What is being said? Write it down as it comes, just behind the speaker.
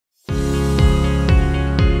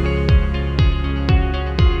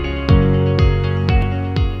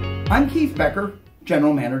Becker,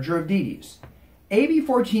 General Manager of Deeds. AB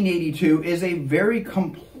 1482 is a very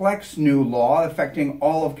complex new law affecting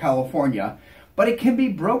all of California, but it can be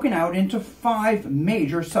broken out into 5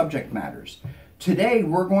 major subject matters. Today,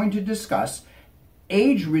 we're going to discuss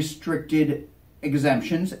age-restricted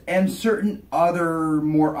exemptions and certain other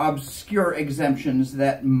more obscure exemptions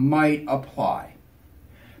that might apply.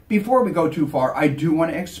 Before we go too far, I do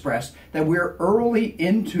want to express that we're early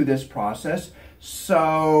into this process,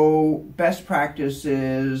 so best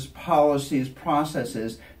practices, policies,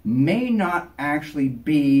 processes may not actually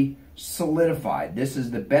be solidified. This is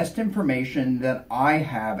the best information that I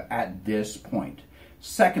have at this point.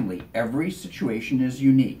 Secondly, every situation is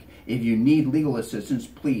unique. If you need legal assistance,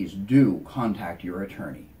 please do contact your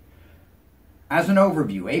attorney. As an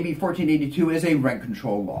overview, AB 1482 is a rent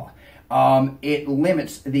control law. It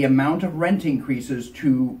limits the amount of rent increases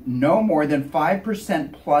to no more than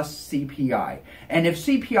 5% plus CPI. And if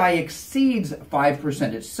CPI exceeds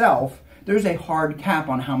 5% itself, there's a hard cap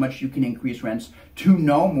on how much you can increase rents to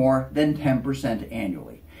no more than 10%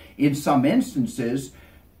 annually. In some instances,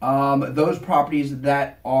 those properties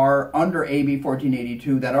that are under AB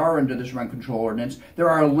 1482, that are under this rent control ordinance, there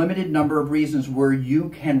are a limited number of reasons where you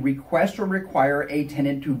can request or require a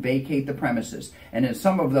tenant to vacate the premises. And in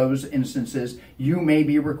some of those instances, you may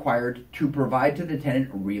be required to provide to the tenant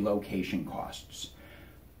relocation costs.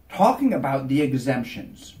 Talking about the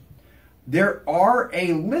exemptions, there are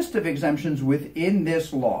a list of exemptions within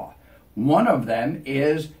this law. One of them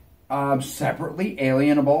is separately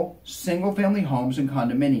alienable single-family homes and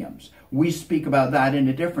condominiums. We speak about that in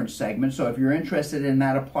a different segment, so if you're interested in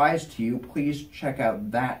that applies to you, please check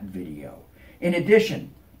out that video. In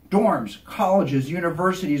addition, dorms, colleges,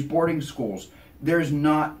 universities, boarding schools, there's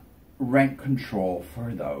not rent control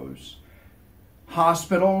for those.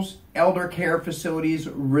 Hospitals, elder care facilities,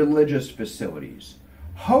 religious facilities,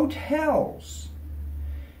 hotels,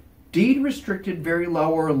 deed-restricted very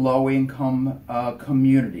low or low-income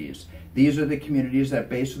communities. These are the communities that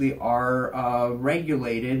basically are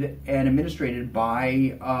regulated and administrated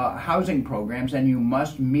by housing programs, and you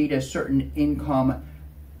must meet a certain income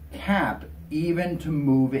cap even to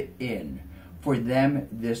move it in. For them,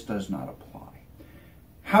 this does not apply.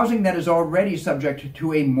 Housing that is already subject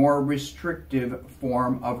to a more restrictive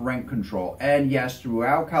form of rent control. And yes,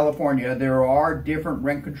 throughout California, there are different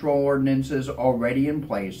rent control ordinances already in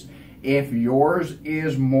place. If yours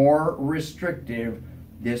is more restrictive,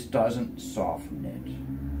 this doesn't soften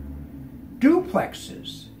it.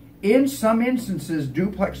 Duplexes. In some instances,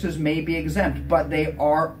 duplexes may be exempt, but they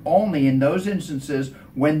are only in those instances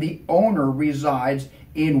when the owner resides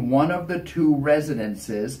in one of the 2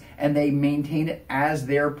 residences and they maintain it as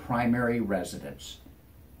their primary residence.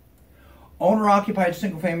 Owner-occupied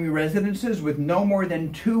single-family residences with no more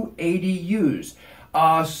than 2 ADUs.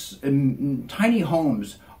 Tiny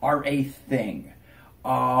homes are a thing.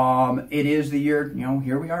 It is the year,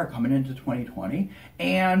 here we are coming into 2020,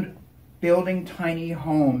 and building tiny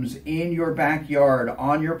homes in your backyard,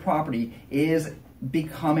 on your property, is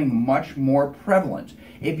becoming much more prevalent.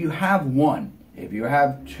 If you have 1, if you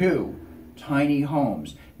have 2 tiny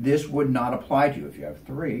homes, this would not apply to you. If you have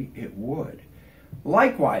 3, it would.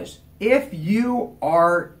 Likewise, if you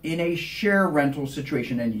are in a share rental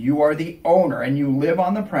situation and you are the owner and you live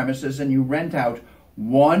on the premises and you rent out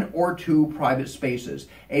 1 or 2 private spaces,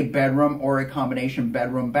 a bedroom or a combination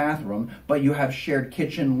bedroom bathroom, but you have shared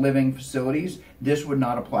kitchen living facilities, this would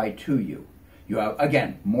not apply to you. You have,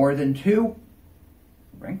 again, more than 2,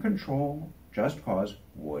 rent control, just cause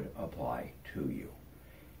would apply to you.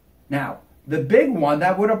 Now, the big one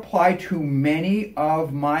that would apply to many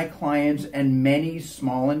of my clients and many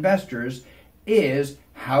small investors is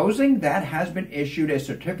housing that has been issued a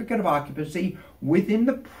certificate of occupancy within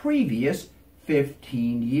the previous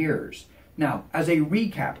 15 years. Now, as a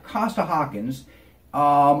recap, Costa-Hawkins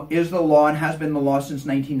is the law and has been the law since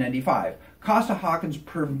 1995. Costa-Hawkins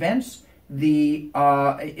prevents the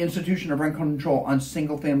institution of rent control on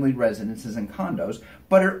single-family residences and condos,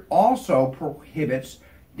 but it also prohibits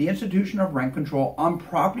the institution of rent control on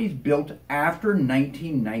properties built after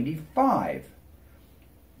 1995.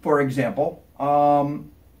 For example,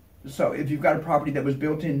 so if you've got a property that was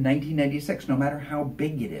built in 1996, no matter how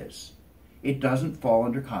big it is, it doesn't fall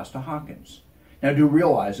under Costa-Hawkins. Now, do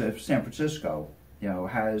realize if San Francisco,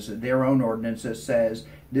 has their own ordinance that says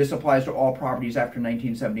this applies to all properties after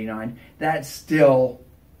 1979, that still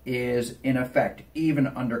is in effect, even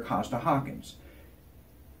under Costa-Hawkins.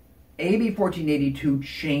 AB 1482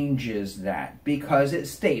 changes that because it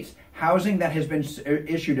states housing that has been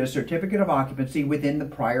issued a certificate of occupancy within the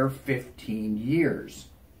prior 15 years.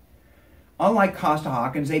 Unlike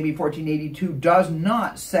Costa-Hawkins, AB 1482 does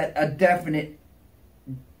not set a definite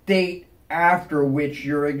date after which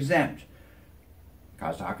you're exempt.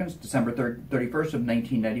 Costa-Hawkins, December 31st of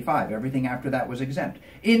 1995. Everything after that was exempt.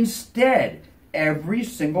 Instead, every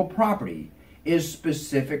single property is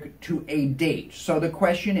specific to a date. So the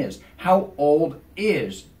question is, how old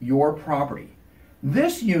is your property?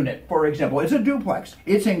 This unit, for example, is a duplex.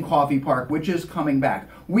 It's in Coffey Park, which is coming back.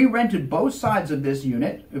 We rented both sides of this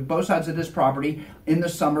unit, both sides of this property, in the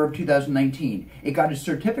summer of 2019. It got a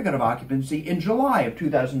certificate of occupancy in July of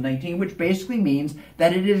 2019, which basically means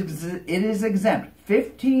that it is exempt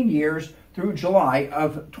 15 years through July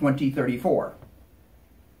of 2034.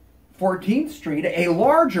 14th Street, a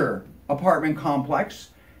larger apartment complex,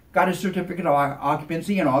 got a certificate of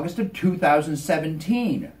occupancy in August of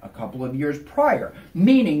 2017, a couple of years prior,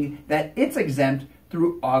 meaning that it's exempt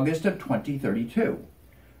through August of 2032.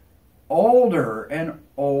 Older and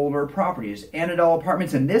older properties, Annandale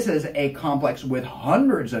Apartments, and this is a complex with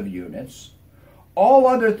hundreds of units. All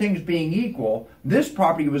other things being equal, this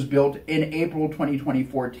property was built in April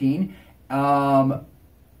 2014. I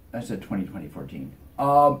said 2014.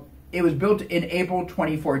 It was built in April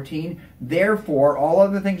 2014. Therefore, all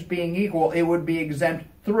other things being equal, it would be exempt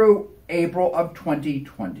through April of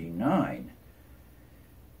 2029.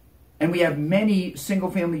 And we have many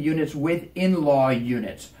single-family units with in-law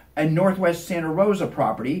units. A Northwest Santa Rosa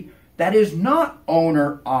property that is not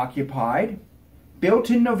owner-occupied, built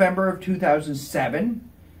in November of 2007,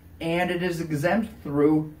 and it is exempt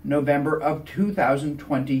through November of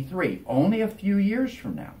 2023, only a few years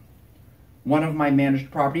from now. One of my managed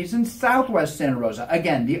properties in Southwest Santa Rosa.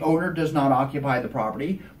 Again, the owner does not occupy the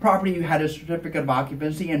property. Property had a certificate of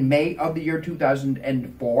occupancy in May of the year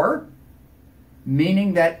 2004,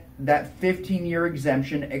 meaning that 15-year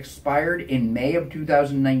exemption expired in May of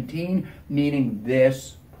 2019, meaning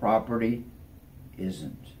this property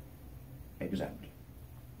isn't exempt.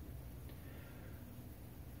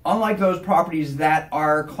 Unlike those properties that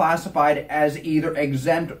are classified as either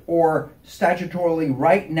exempt or statutorily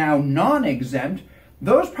right now non-exempt,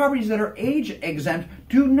 those properties that are age exempt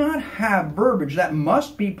do not have verbiage that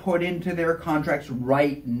must be put into their contracts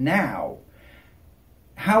right now.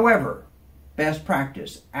 However, best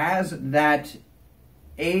practice, as that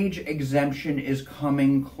age exemption is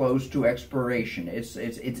coming close to expiration, it's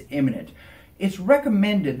imminent, it's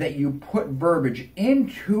recommended that you put verbiage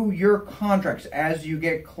into your contracts as you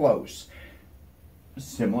get close,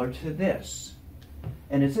 similar to this.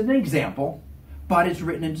 And it's an example, but it's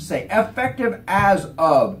written in to say, effective as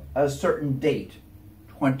of a certain date,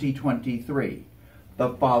 2023, the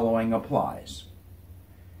following applies.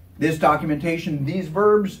 This documentation, this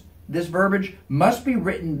verbiage must be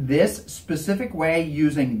written this specific way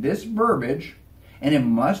using this verbiage, and it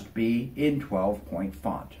must be in 12-point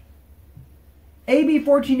font. AB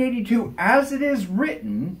 1482, as it is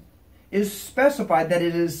written, is specified that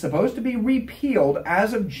it is supposed to be repealed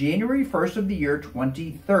as of January 1st of the year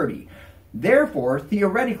 2030. Therefore,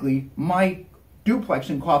 theoretically, my duplex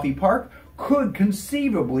in Coffey Park could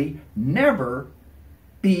conceivably never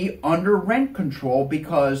be under rent control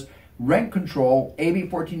because rent control, AB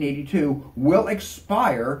 1482, will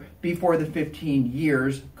expire before the 15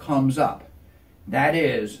 years comes up. That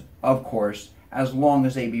is, of course, as long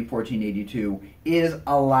as AB 1482 is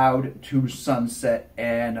allowed to sunset,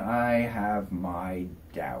 and I have my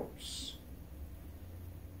doubts.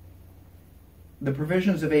 The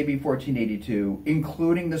provisions of AB 1482,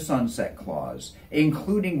 including the sunset clause,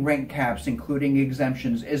 including rent caps, including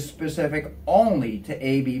exemptions, is specific only to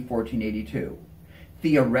AB 1482.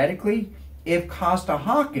 Theoretically, if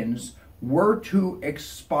Costa-Hawkins were to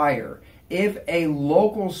expire, if a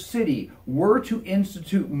local city were to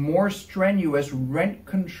institute more strenuous rent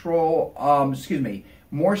control,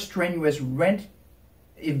 more strenuous rent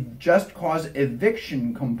just cause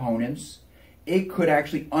eviction components, it could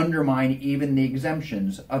actually undermine even the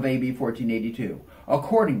exemptions of AB 1482.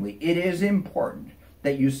 Accordingly, it is important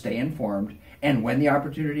that you stay informed, and when the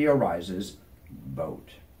opportunity arises,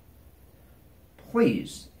 vote.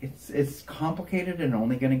 Please, it's complicated and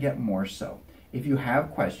only going to get more so. If you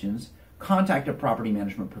have questions, contact a property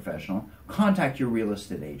management professional, contact your real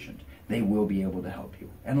estate agent. They will be able to help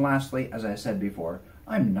you. And lastly, as I said before,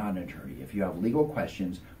 I'm not an attorney. If you have legal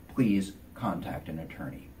questions, please contact an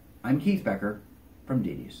attorney. I'm Keith Becker from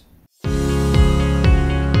Didi's.